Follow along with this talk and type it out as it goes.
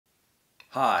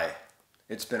Hi,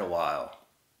 it's been a while.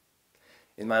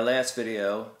 In my last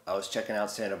video, I was checking out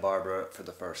Santa Barbara for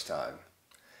the first time.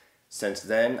 Since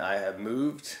then, I have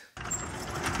moved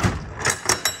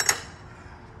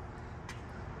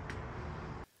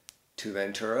to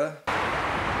Ventura,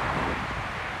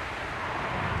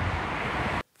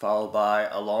 followed by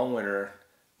a long winter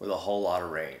with a whole lot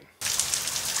of rain.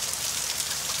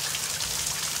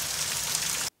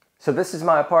 So this is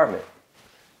my apartment.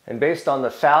 And based on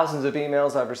the thousands of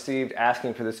emails I've received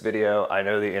asking for this video, I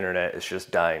know the internet is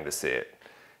just dying to see it.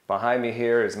 Behind me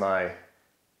here is my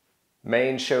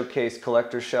main showcase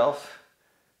collector shelf.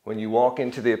 When you walk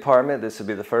into the apartment, this would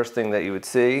be the first thing that you would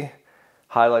see.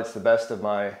 Highlights the best of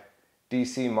my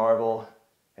DC, Marvel,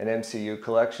 and MCU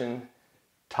collection.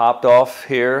 Topped off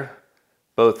here,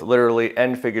 both literally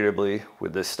and figuratively,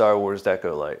 with this Star Wars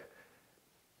deco light.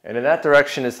 And in that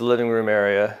direction is the living room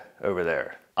area over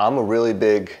there. I'm a really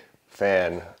big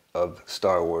fan of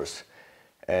Star Wars,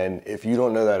 and if you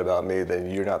don't know that about me, then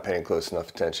you're not paying close enough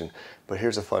attention. But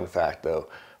here's a fun fact though.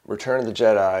 Return of the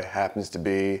Jedi happens to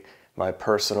be my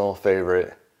personal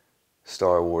favorite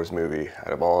Star Wars movie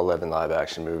out of all 11 live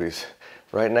action movies.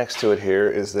 Right next to it here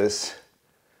is this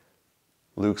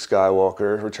Luke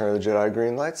Skywalker Return of the Jedi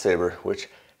green lightsaber, which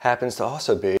happens to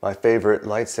also be my favorite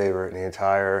lightsaber in the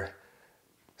entire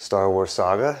Star Wars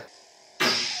saga.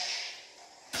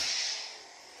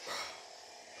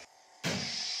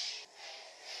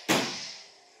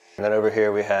 And then over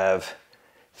here we have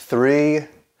 3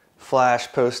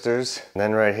 Flash posters. And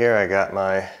then right here I got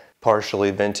my partially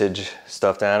vintage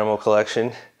stuffed animal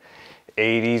collection.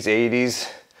 80s.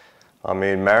 I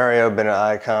mean, Mario been an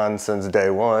icon since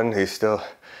day one. He's still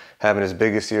having his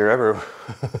biggest year ever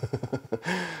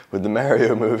with the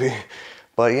Mario movie.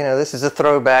 But you know, this is a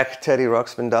throwback Teddy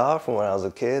Ruxpin doll from when I was a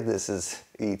kid. This is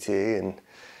E.T. and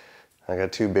I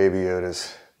got 2 Baby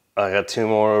Yodas. I got 2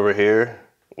 more over here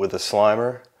with a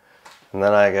Slimer. And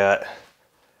then I got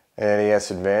an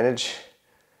NES Advantage.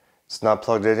 It's not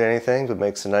plugged into anything, but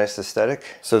makes a nice aesthetic.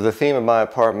 So the theme of my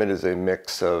apartment is a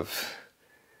mix of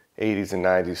 80s and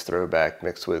 90s throwback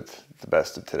mixed with the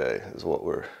best of today is what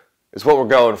we're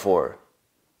going for.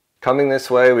 Coming this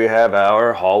way, we have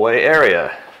our hallway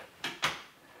area.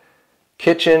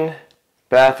 Kitchen,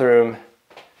 bathroom,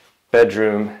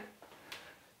 bedroom,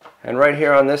 and right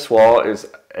here on this wall is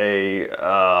a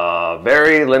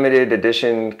very limited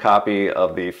edition copy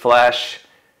of the Flash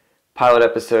pilot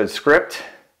episode script.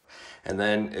 And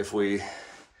then if we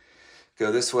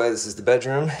go this way, this is the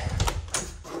bedroom.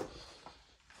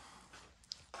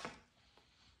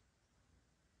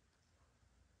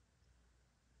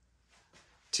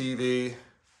 TV,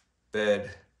 bed,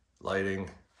 lighting,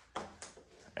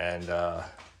 and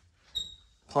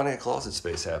plenty of closet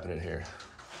space happening here.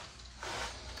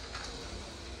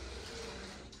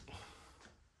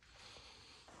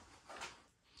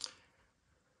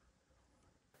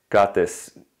 Got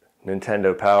this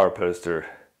Nintendo Power poster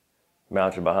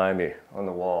mounted behind me on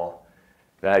the wall.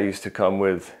 That used to come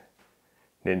with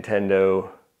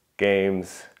Nintendo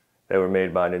games that were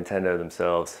made by Nintendo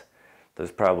themselves.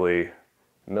 There's probably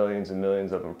millions and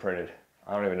millions of them printed.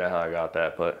 I don't even know how I got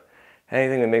that, but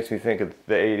anything that makes me think of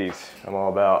the 80s, I'm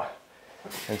all about.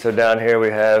 And so down here we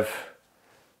have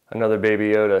another Baby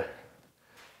Yoda,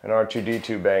 an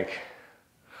R2-D2 bank.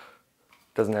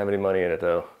 Doesn't have any money in it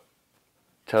though.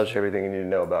 Tells you everything you need to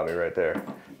know about me right there.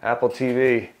 Apple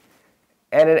TV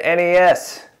and an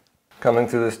NES. Coming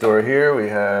through this door here, we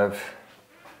have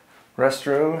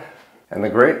restroom. And the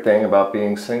great thing about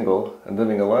being single and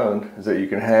living alone is that you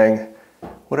can hang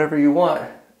whatever you want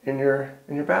in your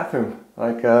bathroom.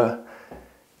 Like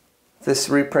this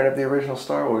reprint of the original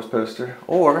Star Wars poster,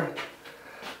 or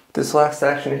this Last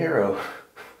Action Hero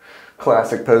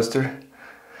classic poster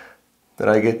that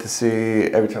I get to see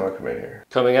every time I come in here.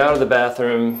 Coming out of the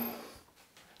bathroom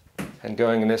and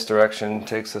going in this direction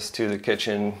takes us to the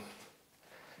kitchen,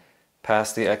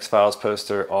 past the X-Files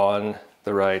poster on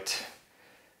the right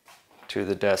to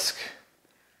the desk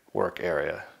work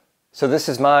area. So this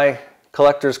is my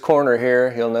collector's corner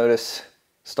here. You'll notice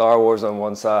Star Wars on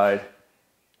one side,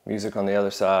 music on the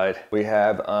other side. We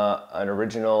have an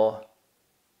original,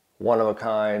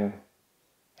 one-of-a-kind,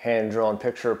 hand-drawn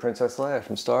picture of Princess Leia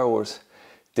from Star Wars.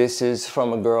 This is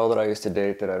from a girl that I used to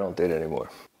date that I don't date anymore.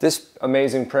 This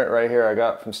amazing print right here I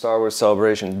got from Star Wars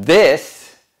Celebration.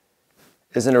 This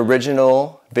is an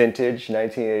original vintage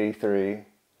 1983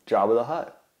 Jabba the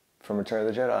Hutt from Return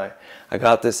of the Jedi. I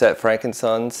got this at Frank &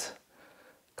 Son's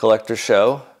collector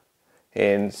show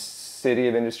in City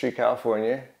of Industry,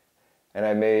 California. And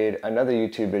I made another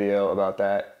YouTube video about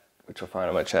that, which you'll find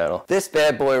on my channel. This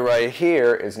bad boy right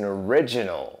here is an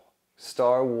original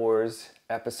Star Wars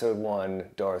Episode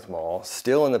 1 Darth Maul,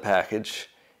 still in the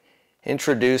package,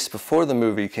 introduced before the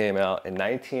movie came out in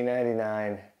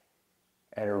 1999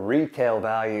 at a retail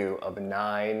value of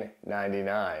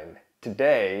 $9.99.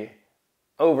 Today,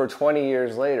 over 20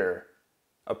 years later,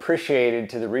 appreciated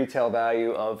to the retail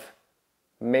value of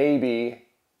maybe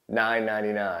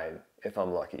 $9.99 if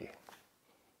I'm lucky.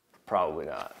 Probably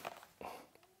not.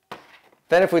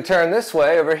 Then if we turn this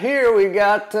way, over here we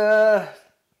got the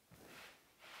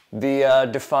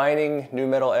defining nu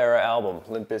metal era album,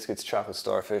 Limp Bizkit's Chocolate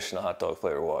Starfish and the Hot Dog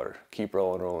Flavored Water. Keep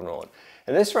rolling, rolling, rolling.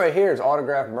 And this right here is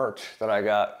autographed merch that I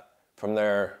got from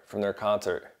their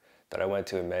concert that I went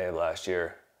to in May of last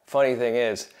year. Funny thing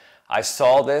is, I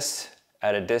saw this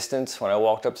at a distance when I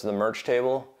walked up to the merch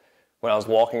table, when I was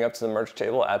walking up to the merch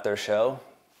table at their show.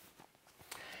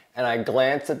 And I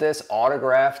glanced at this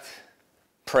autographed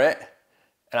print,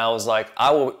 and I was like,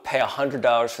 I will pay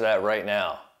 $100 for that right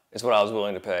now, is what I was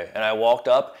willing to pay. And I walked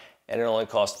up, and it only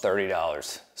cost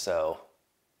 $30. So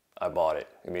I bought it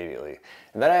immediately.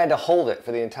 And then I had to hold it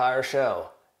for the entire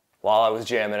show while I was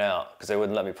jamming out, because they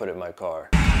wouldn't let me put it in my car.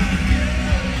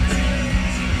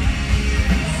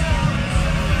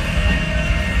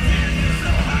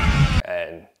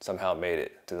 And somehow made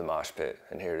it to the mosh pit,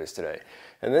 and here it is today.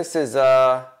 And this is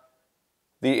the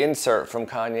insert from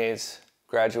Kanye's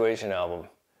graduation album,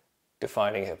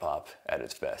 defining hip hop at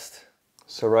its best.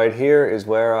 So right here is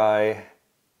where I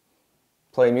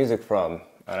play music from,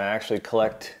 and I actually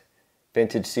collect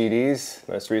vintage CDs.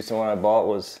 The most recent one I bought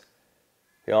was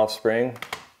The Offspring,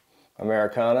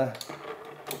 Americana.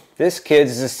 This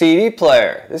kid's a CD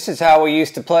player. This is how we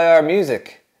used to play our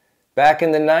music back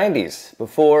in the 90s,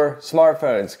 before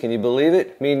smartphones. Can you believe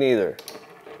it? Me neither.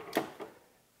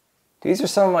 These are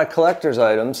some of my collector's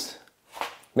items.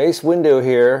 Mace window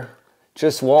here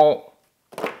just won't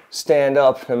stand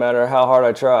up no matter how hard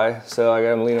I try, so I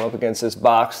gotta lean him up against this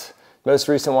box. Most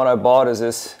recent one I bought is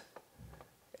this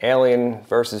Alien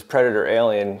versus Predator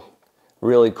Alien.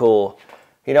 Really cool.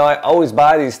 You know, I always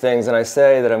buy these things and I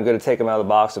say that I'm gonna take them out of the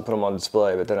box and put them on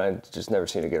display, but then I just never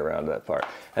seem to get around to that part.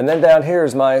 And then down here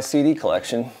is my CD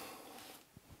collection.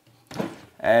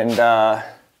 And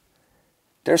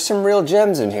there's some real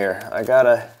gems in here. I got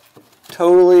a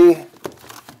totally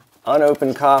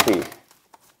unopened copy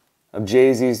of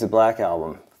Jay-Z's The Black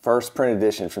Album, first print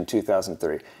edition from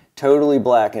 2003. Totally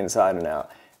black inside and out.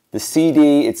 The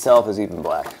CD itself is even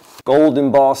black. Gold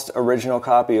embossed original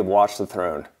copy of Watch the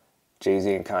Throne,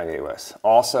 Jay-Z and Kanye West.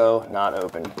 Also not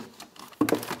open.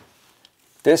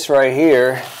 This right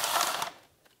here,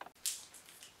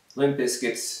 Limp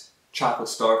Bizkit's Chocolate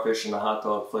Starfish and the Hot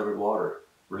Dog Flavored Water,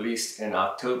 released in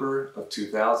October of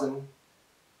 2000,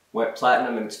 went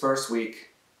platinum in its first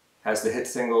week, has the hit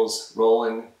singles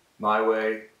Rollin', My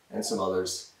Way, and some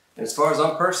others. And as far as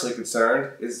I'm personally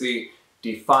concerned, is the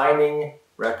defining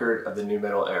record of the nu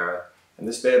metal era. And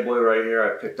this bad boy right here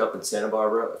I picked up in Santa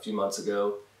Barbara a few months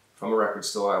ago from a record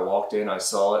store. I walked in, I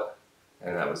saw it,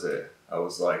 and that was it. I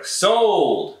was like,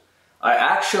 sold! I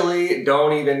actually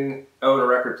don't even own a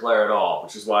record player at all,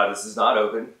 which is why this is not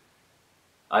open.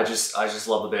 I just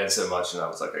love the band so much, and I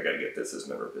was like, I gotta get this as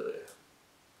memorabilia.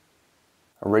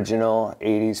 Original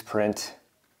 80s print,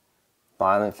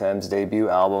 Violent Femmes debut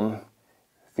album,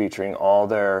 featuring all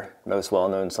their most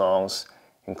well-known songs,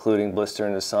 including Blister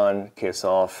in the Sun, Kiss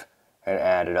Off, and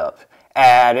Add It Up.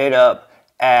 Add it up,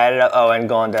 add it up. Oh, and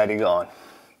Gone Daddy Gone.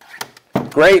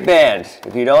 Great band.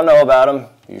 If you don't know about them,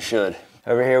 you should.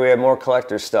 Over here we have more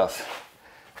collector stuff.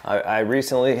 I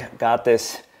recently got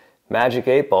this Magic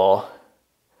 8 Ball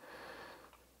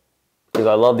because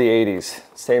I love the 80s.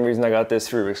 Same reason I got this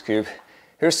Rubik's Cube.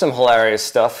 Here's some hilarious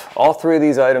stuff. All three of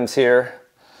these items here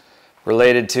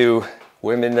related to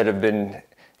women that have been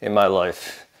in my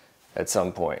life at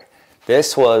some point.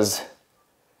 This was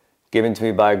given to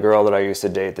me by a girl that I used to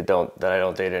date that I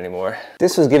don't date anymore.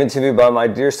 This was given to me by my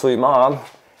dear sweet mom.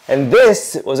 And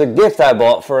this was a gift I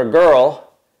bought for a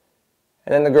girl,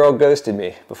 and then the girl ghosted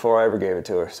me before I ever gave it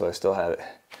to her, so I still have it.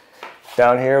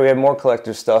 Down here we have more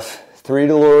collector stuff. 3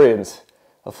 DeLoreans,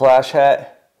 a flash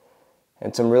hat,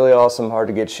 and some really awesome hard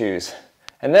to get shoes.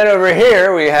 And then over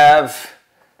here we have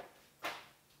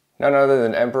none other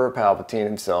than Emperor Palpatine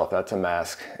himself. That's a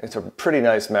mask. It's a pretty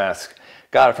nice mask.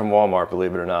 Got it from Walmart,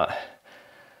 believe it or not.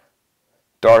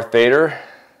 Darth Vader,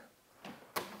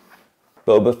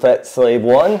 Boba Fett Slave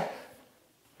 1,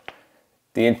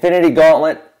 the Infinity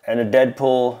Gauntlet, and a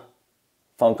Deadpool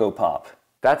Funko Pop.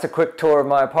 That's a quick tour of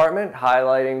my apartment,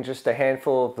 highlighting just a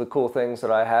handful of the cool things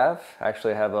that I have. I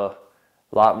actually have a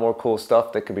lot more cool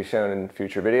stuff that could be shown in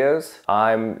future videos.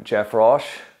 I'm Jeff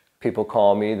Roche. People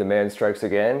call me The Man Strikes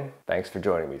Again. Thanks for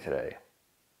joining me today.